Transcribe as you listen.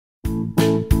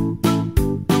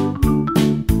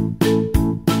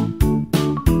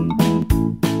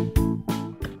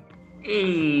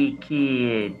Hey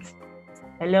kids,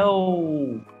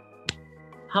 hello.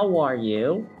 How are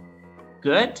you?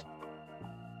 Good?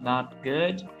 Not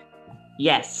good?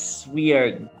 Yes, we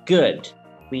are good.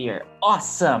 We are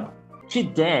awesome.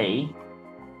 Today,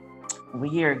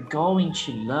 we are going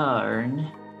to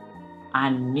learn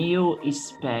a new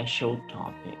special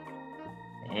topic.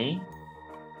 Okay?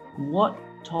 What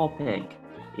topic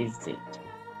is it?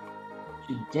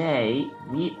 Today,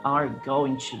 we are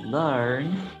going to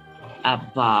learn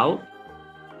about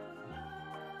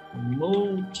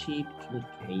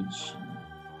multiplication.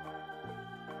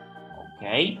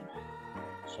 Okay,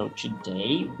 so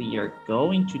today we are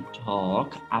going to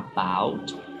talk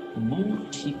about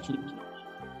multiplication.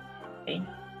 Okay,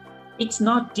 it's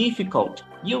not difficult,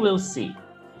 you will see.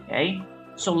 Okay,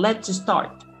 so let's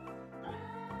start.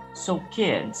 So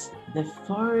kids, the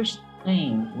first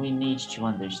thing we need to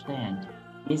understand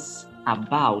is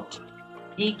about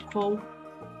equal.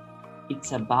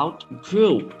 It's about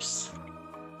groups.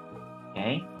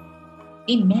 Okay,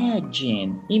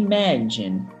 imagine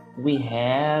we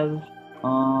have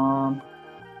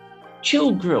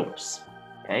two groups.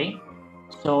 Okay,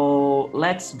 so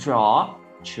let's draw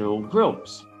two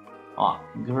groups.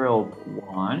 Group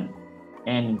 1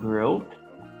 and group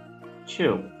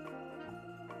 2.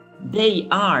 They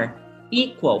are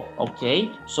equal. Okay,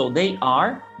 so they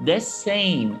are the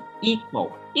same,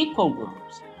 equal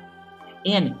groups.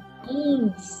 And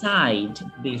inside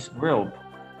this group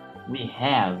we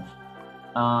have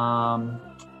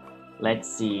let's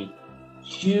see,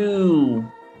 two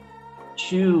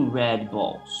red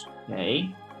balls.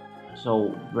 Okay,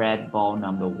 so red ball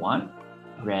number 1,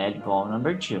 red ball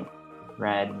number 2,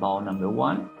 red ball number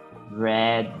 1,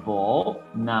 red ball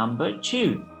number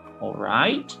 2. All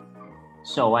right,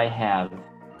 so I have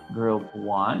group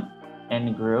 1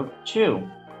 and group 2.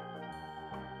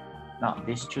 No,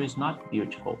 this 2 is not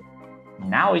beautiful.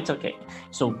 Now it's okay.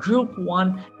 So group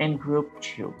 1 and group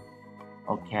 2.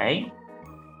 Okay,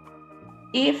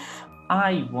 if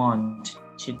I want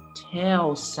to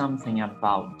tell something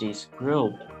about this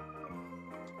group,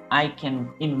 I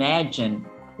can imagine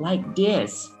like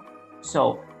this.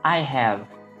 So I have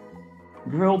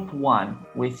group 1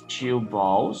 with 2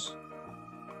 balls,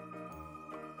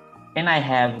 and I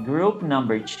have group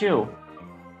number 2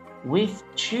 with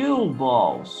 2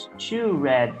 balls, 2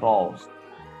 red balls.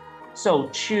 So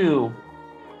 2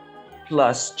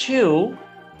 plus 2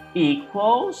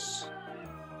 equals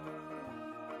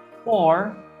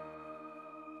 4.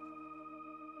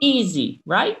 Easy,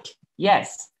 right?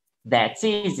 Yes, that's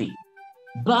easy.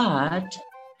 But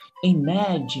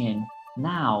imagine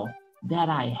now that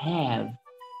I have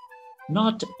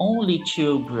not only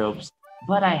 2 groups,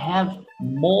 but I have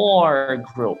more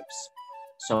groups.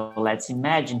 So let's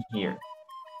imagine here.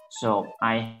 So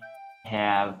I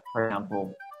have, for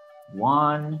example,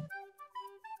 1,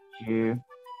 2,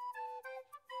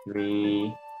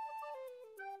 3,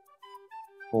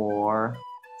 4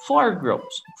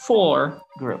 groups.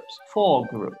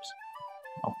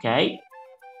 Okay,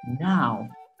 now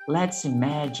let's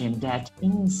imagine that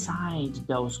inside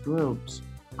those groups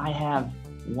I have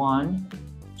 1,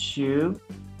 2,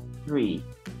 3,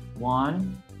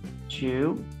 1,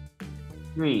 2,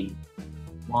 3,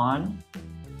 1,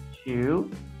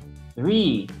 2,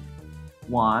 3,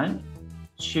 1,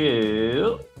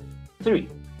 2, 3.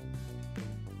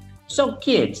 So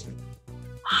kids,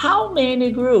 how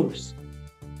many groups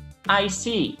I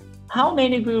see? How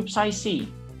many groups I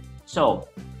see? So,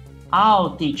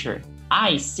 oh teacher,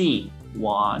 I see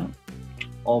 1.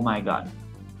 Oh my God,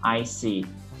 I see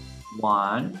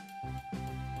 1,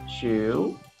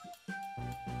 2,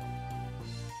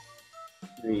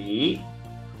 3,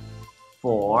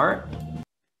 4.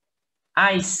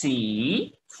 I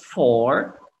see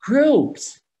 4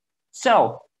 groups.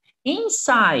 So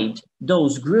inside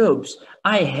those groups,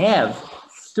 I have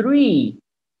 3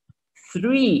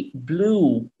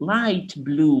 blue, light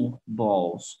blue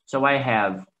balls. So I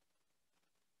have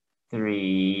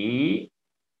 3,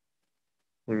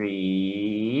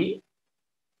 3,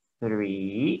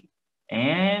 3,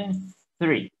 and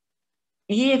 3.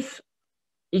 If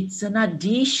it's an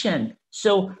addition,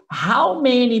 so how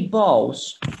many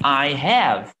balls I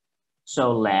have?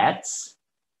 So let's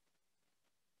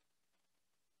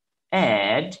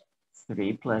add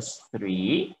 3 plus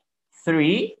 3,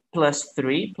 3 plus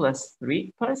 3 plus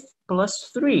 3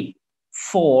 plus 3,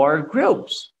 4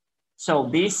 groups. So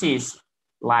this is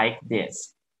like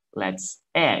this. Let's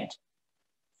add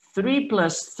 3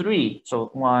 plus 3. So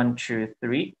 1, 2,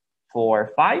 3,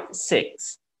 4, 5,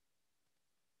 6.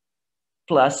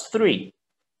 plus 3.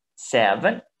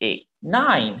 7, 8,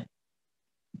 9.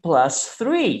 Plus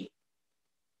 3.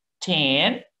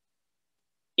 10,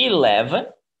 11,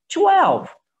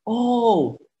 12.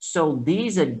 Oh, so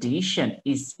this addition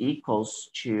is equal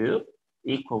to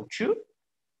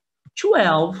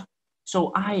 12.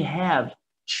 So I have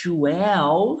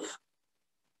 12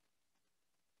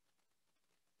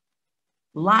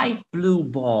 light blue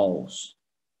balls.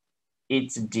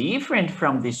 It's different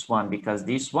from this one because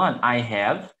this one I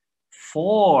have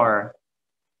 4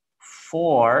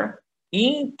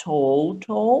 in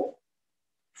total,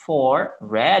 4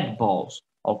 red balls.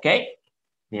 Okay,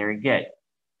 very good.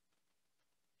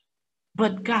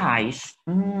 But guys,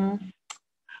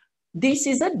 this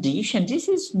is addition. This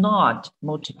is not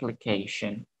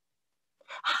multiplication.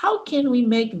 How can we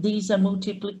make this a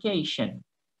multiplication?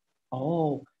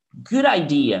 Oh, good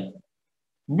idea.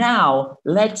 Now,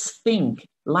 let's think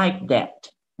like that.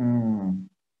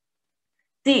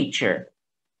 Teacher,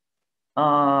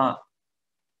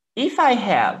 if I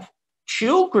have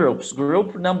 2 groups,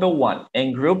 group number 1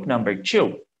 and group number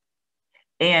 2,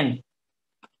 and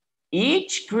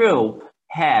each group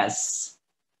has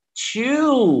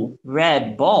 2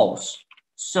 red balls,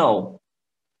 so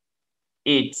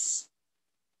it's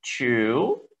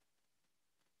 2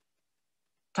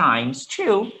 times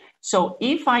 2. So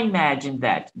if I imagine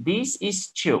that this is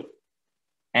 2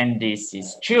 and this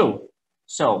is 2,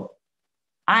 so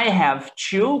I have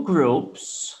 2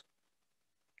 groups.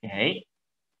 Okay.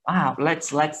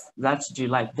 Let's do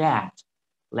like that.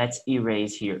 Let's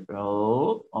erase here.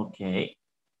 Oh, okay.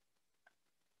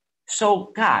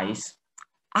 So guys,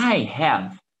 I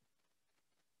have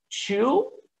 2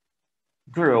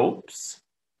 groups,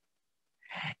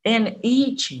 and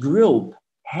each group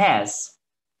has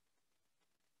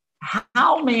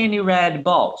how many red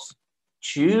balls?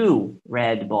 2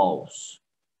 red balls.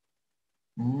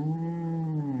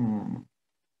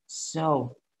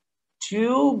 So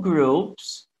 2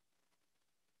 groups,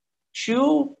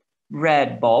 2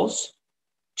 red balls,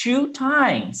 2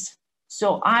 times.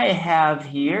 So I have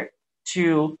here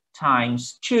 2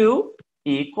 times 2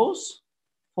 equals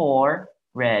 4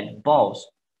 red balls.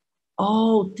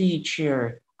 Oh,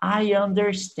 teacher, I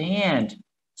understand.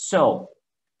 So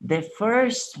the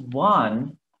first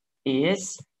one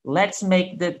is, let's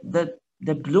make the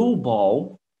blue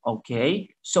ball, okay?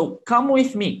 So come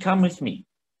with me, come with me.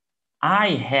 I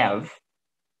have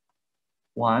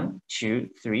 1, 2,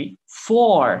 3,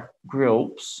 4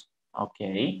 groups,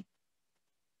 okay?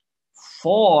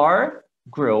 4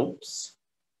 groups.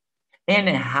 And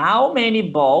how many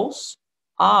balls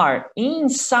are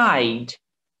inside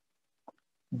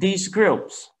these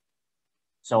groups?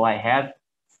 So I have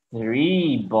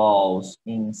 3 balls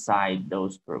inside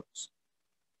those groups.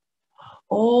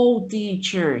 Oh,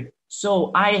 teacher,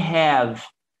 so I have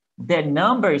the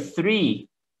number 3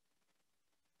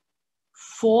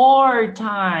 4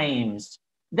 times.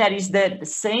 That is the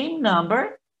same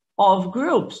number of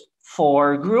groups.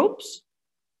 4 groups.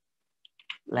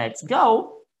 Let's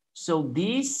go. So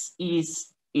this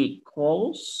is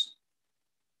equals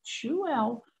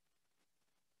 12.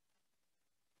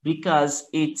 Because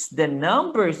it's the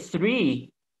number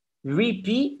 3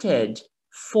 repeated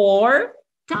 4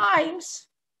 times.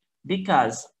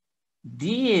 Because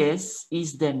this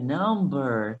is the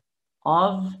number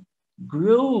of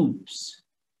groups.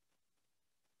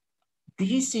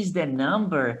 This is the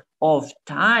number of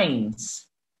times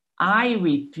I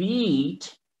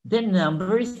repeat the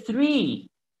number 3.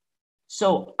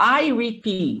 So I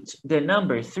repeat the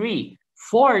number 3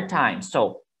 4 times.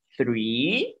 So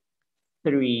 3,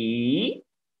 3,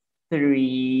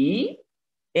 3,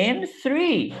 and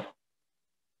 3.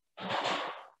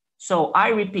 So I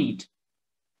repeat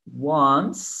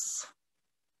once,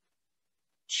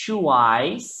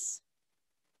 twice,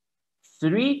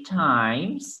 3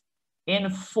 times,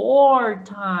 and 4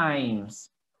 times.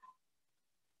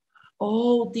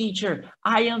 Oh, teacher,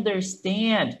 I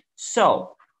understand.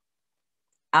 So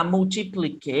a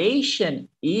multiplication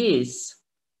is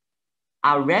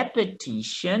a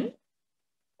repetition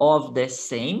of the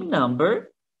same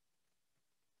number,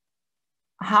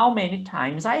 how many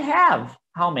times I have,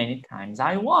 how many times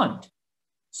I want.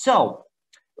 So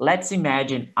let's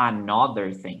imagine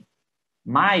another thing.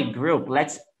 My group,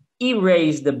 let's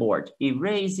erase the board.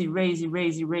 Erase, erase,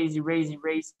 erase, erase, erase,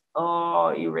 erase.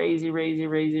 Oh, erase, erase,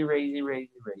 erase, erase, erase,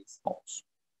 erase. False.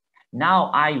 Now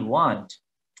I want,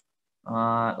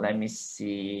 let me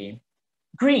see,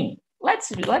 green.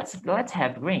 Let's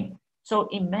have green. So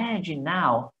imagine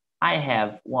now I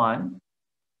have 1,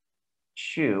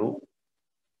 2,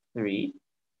 3,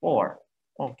 4.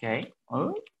 Okay.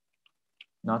 Oh,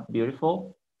 not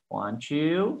beautiful. 1,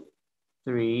 2,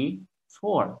 3,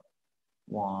 4.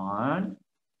 1,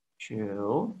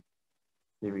 2,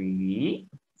 3,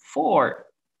 4.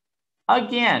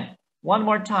 Again, one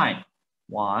more time.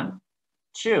 1,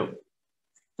 2,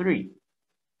 3,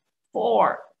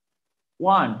 4.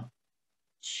 1,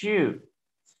 2,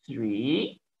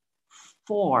 3,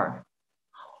 4.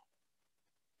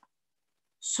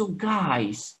 So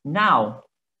guys, now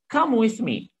come with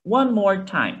me one more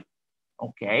time,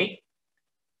 okay?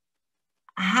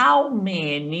 How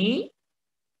many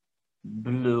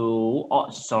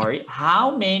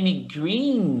how many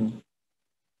green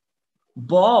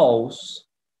balls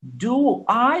do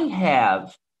I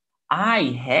have? I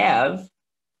have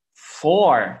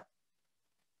 4.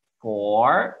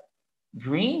 4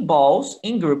 green balls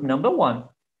in group number 1.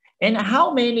 And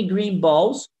how many green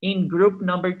balls in group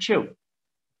number 2?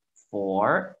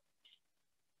 4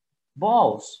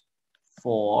 balls.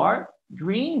 4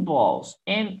 green balls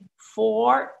and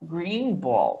 4 green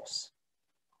balls.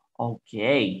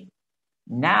 Okay,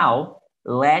 now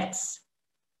let's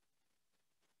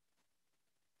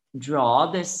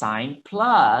draw the sign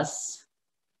plus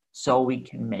so we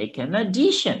can make an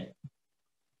addition.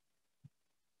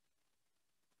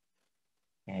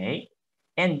 Okay,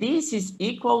 and this is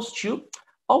equals to,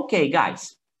 okay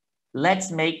guys,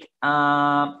 let's make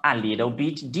a little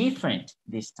bit different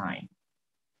this time.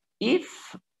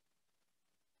 If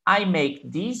I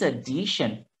make this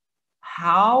addition,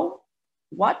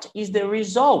 what is the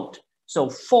result? So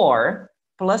 4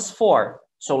 plus 4.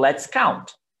 So let's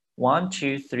count. 1,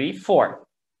 2, 3, 4,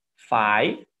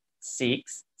 5,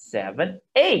 6, 7,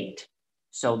 8.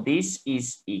 So this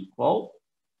is equal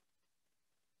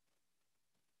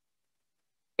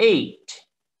 8.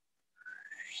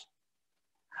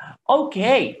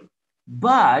 Okay,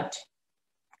 but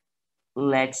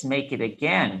let's make it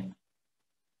again.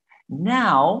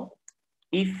 Now,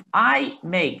 if I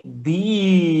make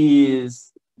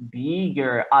this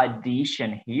bigger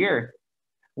addition here,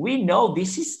 we know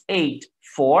this is 8.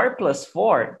 4 plus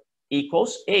 4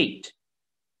 equals 8.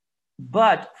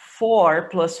 But 4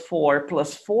 plus 4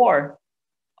 plus 4,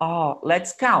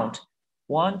 let's count.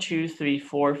 1, 2, 3,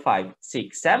 4, 5,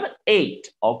 6, 7,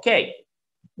 8. Okay.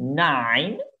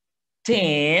 9,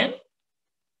 10,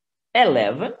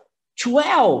 11,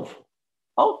 12.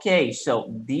 Okay,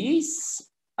 so this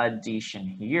addition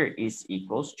here is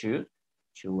equals to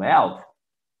 12,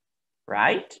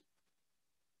 right?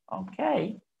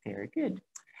 Okay, very good.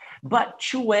 But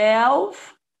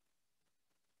 12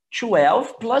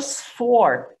 plus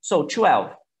 4, so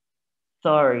 12,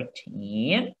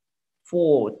 13,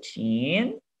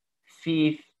 14,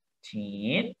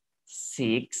 15,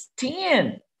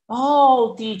 16.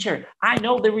 Oh, teacher, I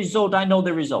know the result,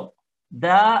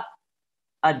 The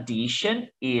addition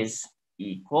is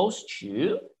equals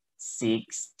to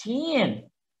 16.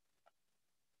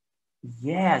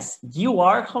 Yes, you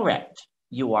are correct.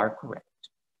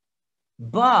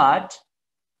 But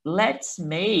let's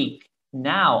make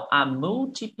now a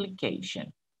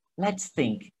multiplication. Let's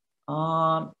think.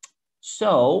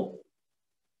 So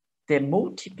the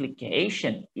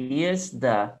multiplication is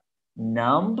the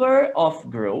number of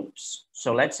groups.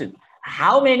 So let's see.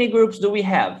 How many groups do we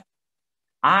have?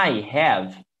 I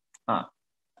have,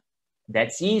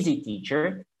 that's easy,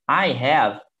 teacher. I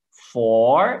have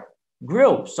 4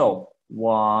 groups. So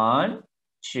 1,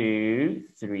 2,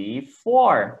 3,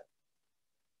 4.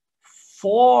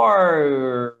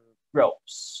 4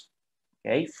 groups.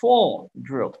 Okay, 4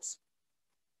 groups.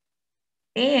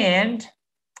 And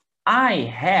I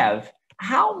have,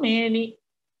 how many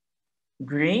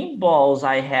green balls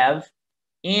I have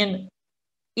in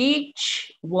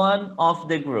each one of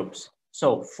the groups?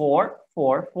 So 4,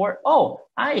 4, 4. Oh,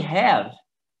 I have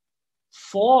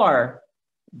 4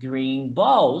 green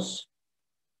balls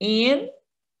in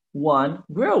one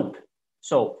group.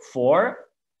 So 4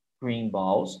 green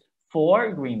balls,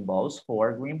 4 green balls,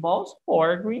 4 green balls,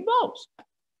 4 green balls.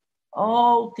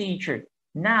 Oh, teacher,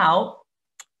 now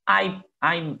I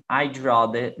draw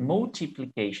the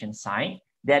multiplication sign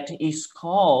that is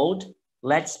called,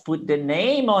 let's put the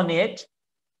name on it.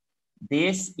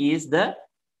 This is the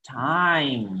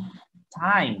times.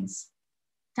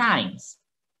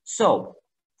 So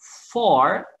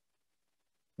 4,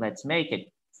 let's make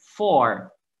it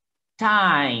 4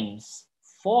 times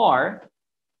 4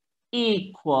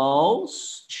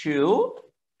 equals to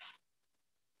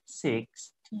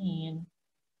 16.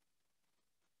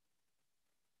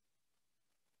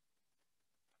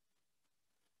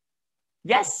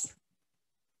 Yes.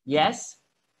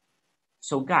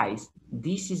 So guys,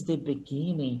 this is the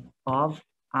beginning of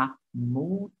a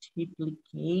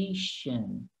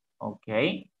multiplication,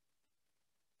 okay?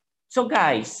 So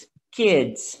guys,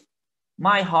 kids,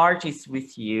 my heart is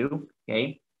with you,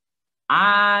 okay?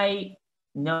 I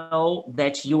know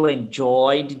that you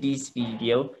enjoyed this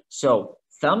video. So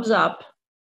thumbs up,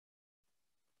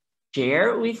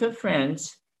 share with your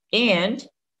friends, and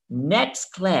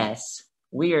next class,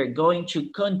 we are going to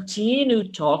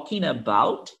continue talking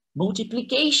about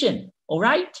multiplication, all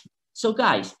right? So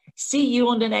guys, see you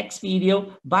on the next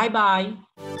video.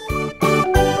 Bye-bye.